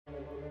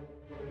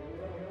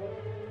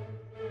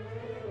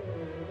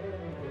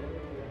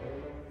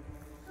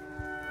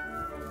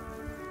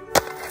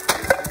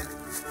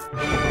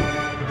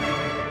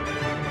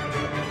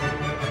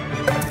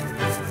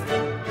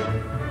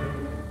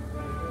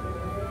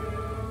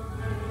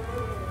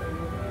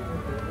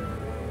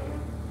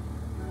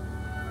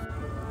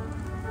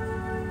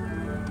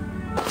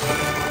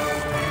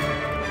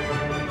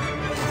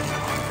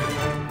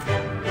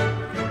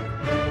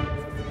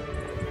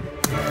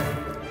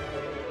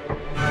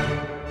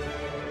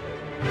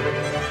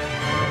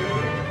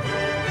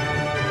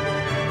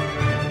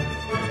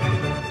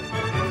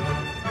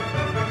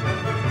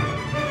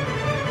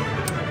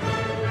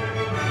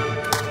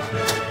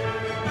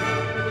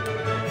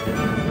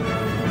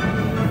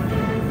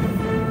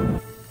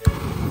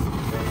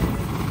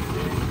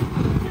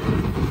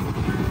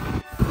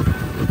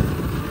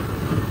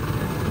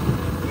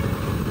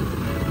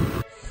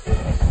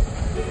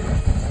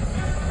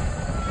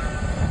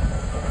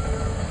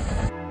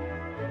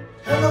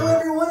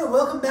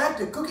Welcome back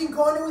to Cooking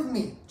Corner with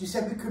me,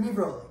 Giuseppe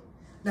CrimiVaroli.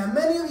 Now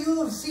many of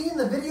you have seen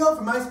the video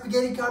for my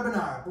spaghetti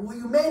carbonara, but what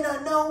you may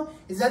not know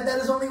is that that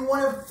is only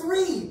one of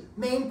 3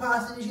 main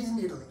pasta dishes in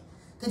Italy.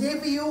 Today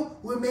for you,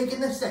 we're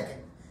making the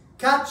second,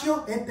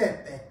 Cacio e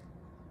Pepe.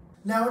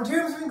 Now in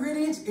terms of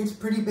ingredients, it's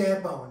pretty bare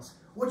bones.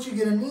 What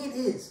you're gonna need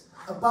is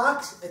a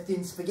box of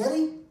thin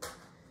spaghetti,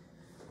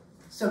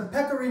 some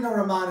pecorino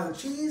romano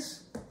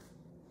cheese,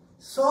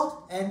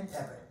 salt and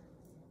pepper.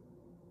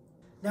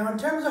 Now in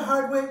terms of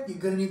hardware, you're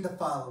going to need the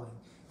following.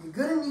 You're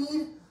going to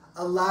need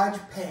a large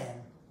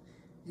pan.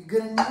 You're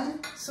going to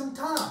need some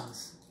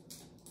tongs.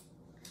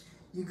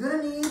 You're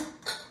going to need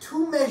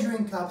 2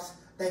 measuring cups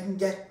that can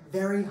get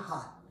very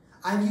hot.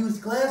 I've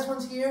used glass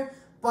ones here,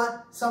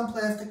 but some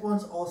plastic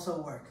ones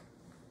also work.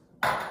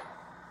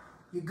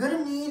 You're going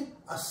to need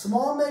a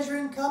small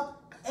measuring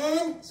cup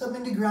and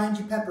something to grind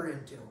your pepper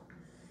into.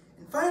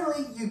 And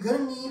finally, you're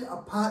going to need a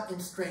pot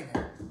and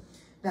strainer.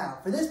 Now,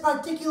 for this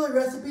particular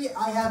recipe,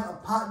 I have a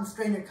pot and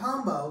strainer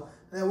combo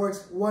that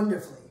works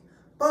wonderfully.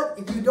 But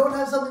if you don't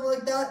have something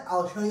like that,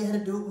 I'll show you how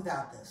to do it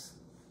without this.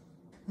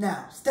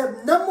 Now,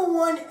 step number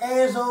 1,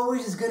 as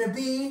always, is going to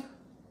be,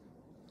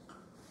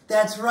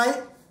 that's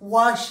right,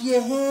 wash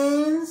your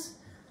hands.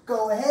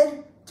 Go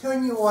ahead,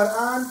 turn your water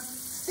on,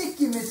 stick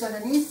your mitts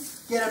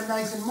underneath, get them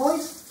nice and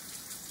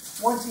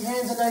moist. Once your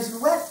hands are nice and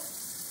wet,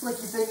 flick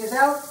your fingers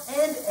out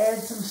and add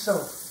some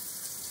soap.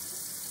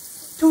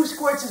 2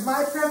 squirts is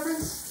my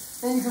preference.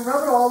 Then you can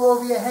rub it all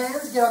over your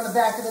hands, get on the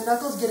back of the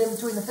knuckles, get in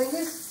between the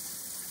fingers.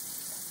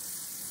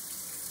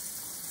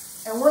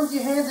 And once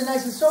your hands are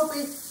nice and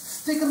soapy,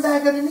 stick them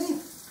back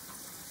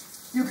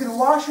underneath. You can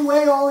wash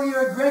away all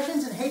your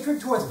aggressions and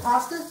hatred towards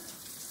pasta.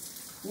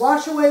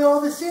 Wash away all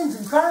the sins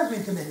and crimes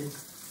we've committed.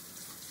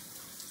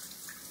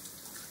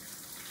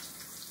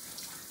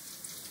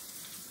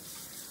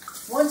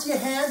 Once your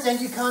hands and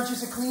your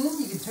conscience are clean,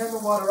 you can turn the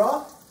water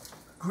off,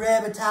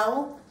 grab a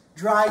towel,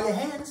 dry your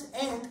hands,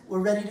 and we're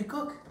ready to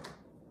cook.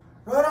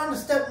 Right on to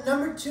step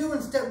number 2,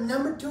 and step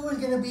number 2 is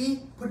going to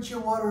be put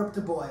your water up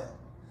to boil.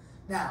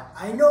 Now,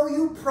 I know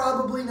you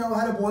probably know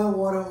how to boil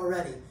water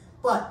already,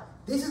 but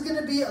this is going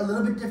to be a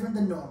little bit different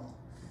than normal.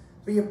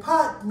 For your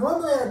pot,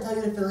 normally I tell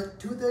you to fill it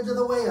 2/3 of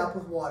the way up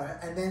with water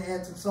and then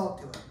add some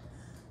salt to it.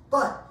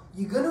 But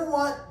you're going to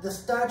want the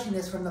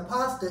starchiness from the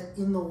pasta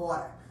in the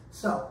water.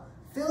 So,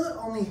 fill it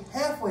only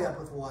halfway up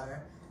with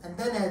water and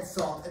then add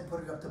salt and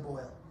put it up to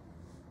boil.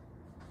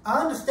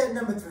 On to step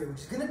number 3, which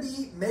is going to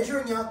be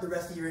measuring out the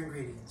rest of your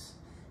ingredients.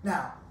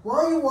 Now,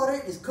 while your water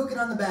is cooking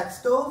on the back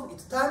stove,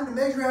 it's time to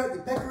measure out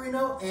your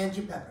pecorino and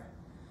your pepper.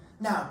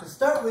 Now, to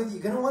start with,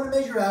 you're going to want to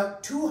measure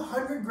out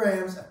 200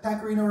 grams of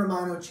pecorino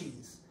romano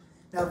cheese.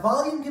 Now,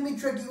 volume can be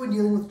tricky when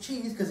dealing with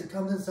cheese because it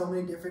comes in so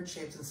many different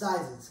shapes and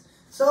sizes.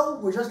 So,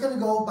 we're just going to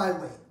go by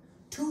weight.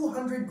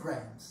 200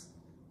 grams.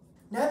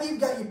 Now that you've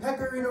got your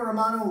pecorino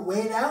romano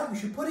weighed out, you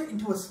should put it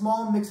into a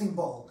small mixing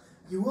bowl.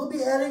 You will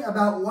be adding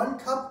about 1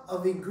 cup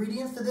of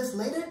ingredients to this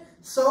later,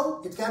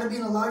 so it's got to be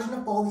in a large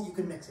enough bowl that you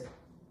can mix it.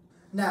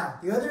 Now,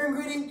 the other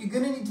ingredient you're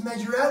going to need to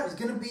measure out is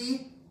going to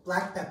be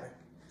black pepper.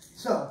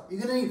 So, you're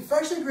going to need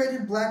freshly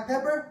grated black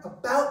pepper,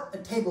 about a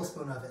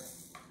tablespoon of it.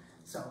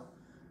 So,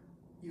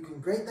 you can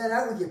grate that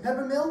out with your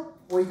pepper mill,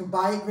 or you can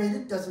buy it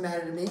grated, doesn't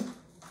matter to me.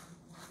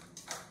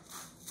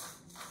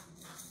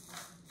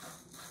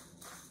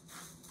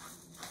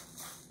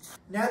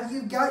 Now that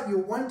you've got your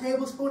 1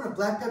 tablespoon of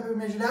black pepper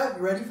measured out,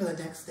 you're ready for the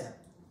next step.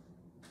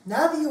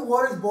 Now that your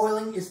water's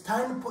boiling, it's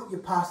time to put your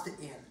pasta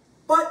in.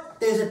 But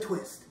there's a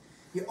twist.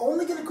 You're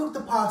only going to cook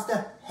the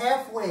pasta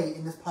halfway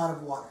in this pot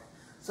of water.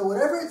 So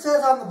whatever it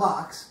says on the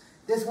box,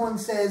 this one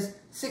says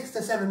 6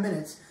 to 7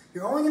 minutes,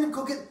 you're only going to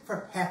cook it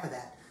for half of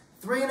that.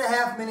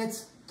 3.5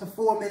 minutes to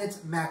 4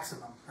 minutes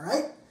maximum,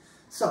 alright?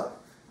 So,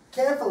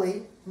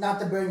 carefully, not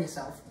to burn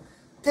yourself,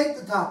 take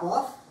the top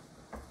off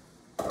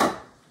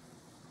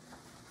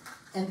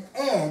and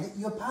add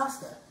your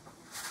pasta.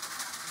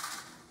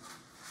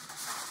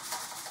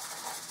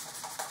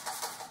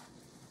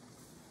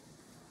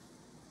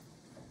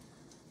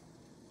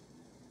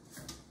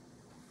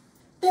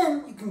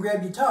 Then you can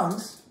grab your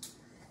tongs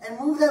and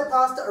move that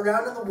pasta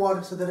around in the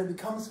water so that it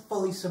becomes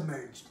fully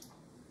submerged.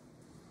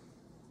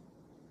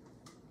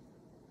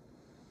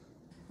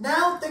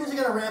 Now things are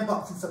going to ramp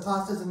up since the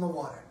pasta's in the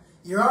water.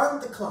 You're on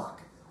the clock.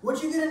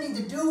 What you're going to need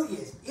to do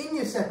is, in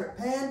your separate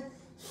pan,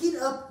 heat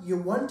up your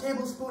 1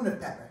 tablespoon of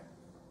pepper.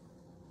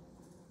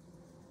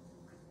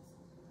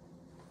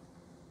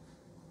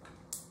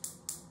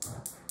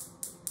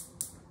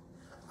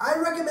 I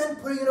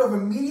recommend putting it over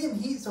medium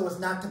heat so as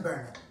not to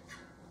burn it.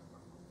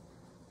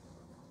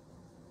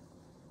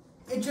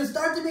 It should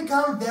start to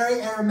become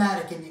very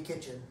aromatic in your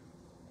kitchen.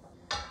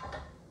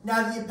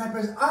 Now that your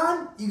pepper's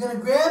on, you're going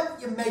to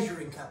grab your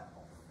measuring cup.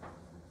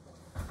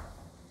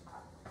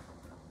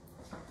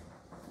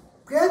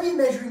 Grab your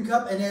measuring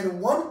cup and add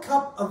 1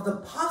 cup of the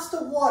pasta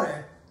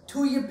water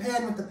to your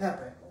pan with the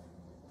pepper.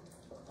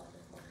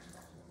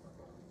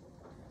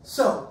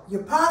 So,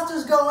 your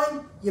pasta's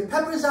going, your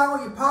pepper's on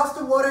with your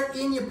pasta water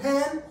in your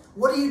pan.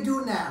 What do you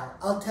do now?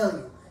 I'll tell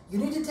you. You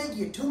need to take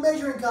your 2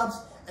 measuring cups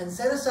and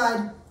set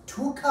aside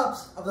 2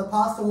 cups of the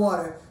pasta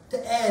water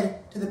to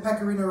add to the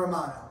pecorino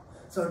romano.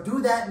 So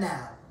do that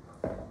now.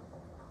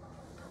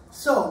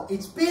 So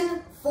it's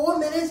been 4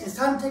 minutes. It's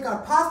time to take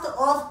our pasta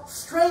off,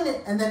 strain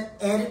it, and then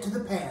add it to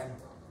the pan.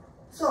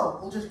 So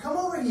we'll just come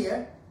over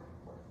here,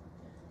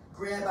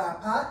 grab our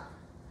pot,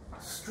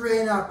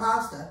 strain our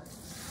pasta.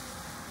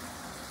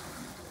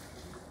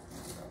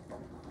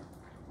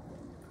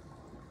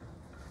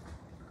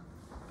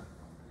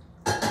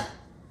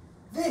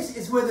 This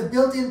is where the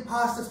built-in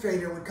pasta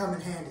strainer would come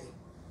in handy.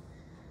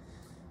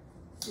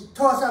 You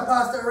toss our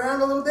pasta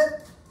around a little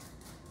bit,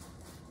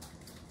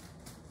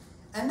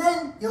 and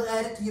then you'll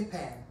add it to your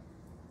pan.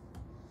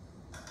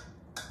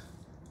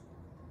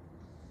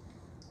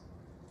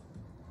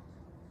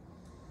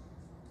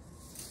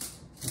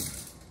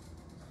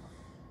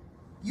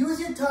 Use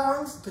your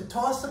tongs to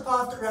toss the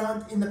pasta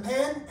around in the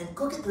pan and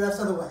cook it the rest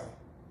of the way.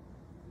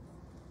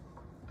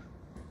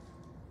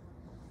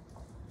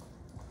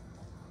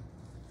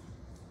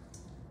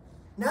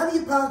 Now that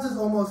your pasta is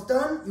almost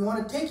done, you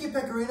want to take your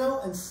pecorino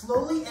and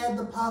slowly add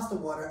the pasta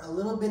water a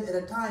little bit at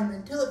a time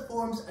until it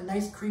forms a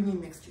nice creamy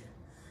mixture.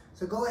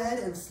 So go ahead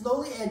and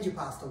slowly add your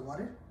pasta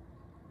water,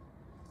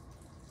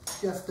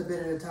 just a bit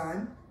at a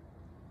time,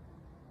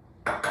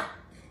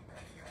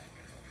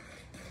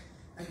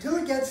 until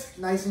it gets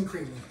nice and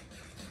creamy.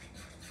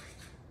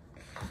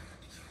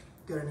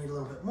 Gonna need a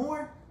little bit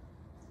more.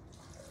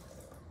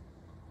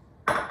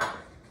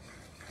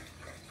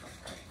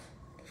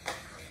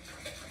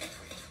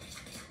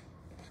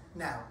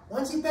 Now,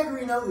 once your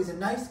pecorino is a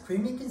nice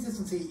creamy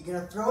consistency, you're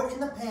going to throw it in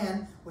the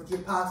pan with your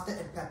pasta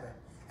and pepper.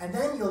 And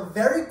then you'll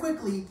very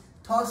quickly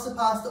toss the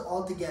pasta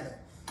all together.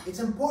 It's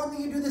important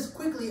that you do this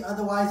quickly,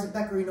 otherwise the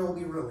pecorino will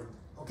be ruined.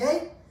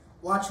 Okay?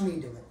 Watch me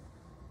do it.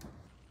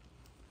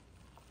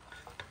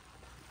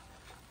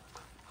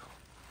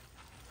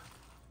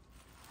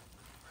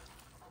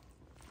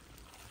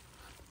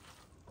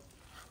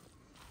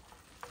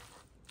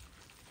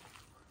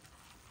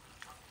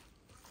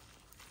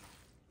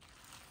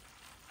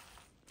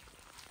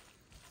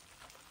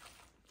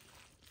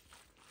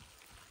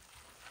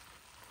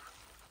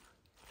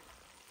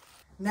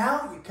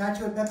 Now your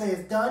cacio e pepe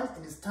is done,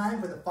 and it's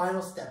time for the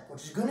final step,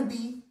 which is going to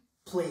be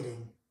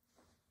plating.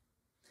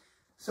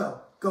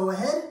 So go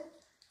ahead,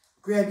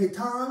 grab your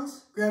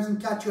tongs, grab some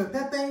cacio e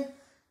pepe,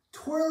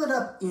 twirl it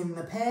up in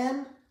the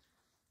pan,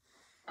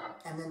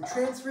 and then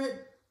transfer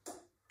it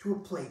to a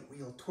plate where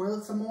you'll twirl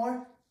it some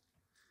more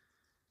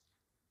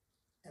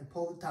and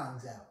pull the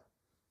tongs out.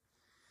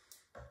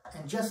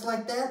 And just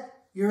like that,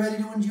 you're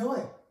ready to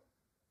enjoy.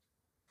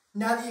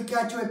 Now that your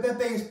cacio e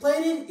pepe is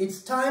plated,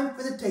 it's time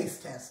for the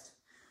taste test.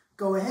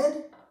 Go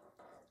ahead,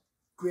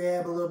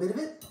 grab a little bit of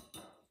it,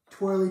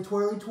 twirly,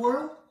 twirly,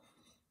 twirl.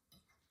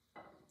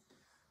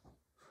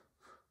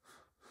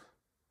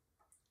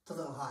 It's a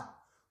little hot.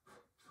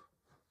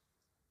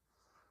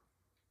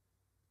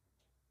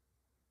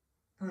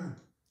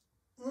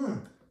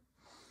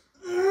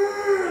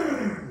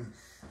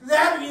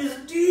 That is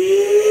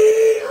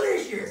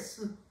delicious!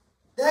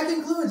 That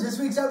concludes this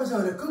week's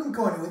episode of Cooking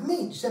Corner with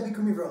me, Giuseppe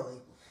CrimiVaroli.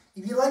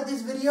 If you like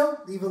this video,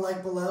 leave a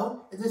like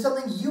below. If there's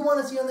something you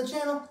want to see on the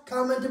channel,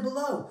 comment it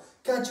below.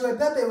 Cacio e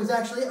pepe was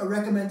actually a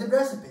recommended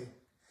recipe.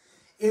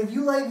 If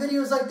you like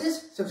videos like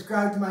this,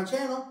 subscribe to my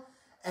channel.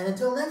 And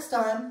until next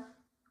time,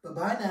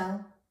 bye-bye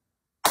now.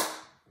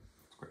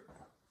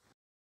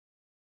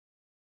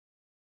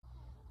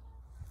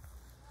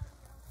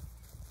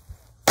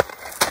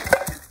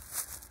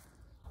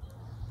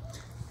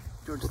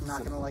 George is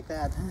not going to like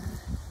that.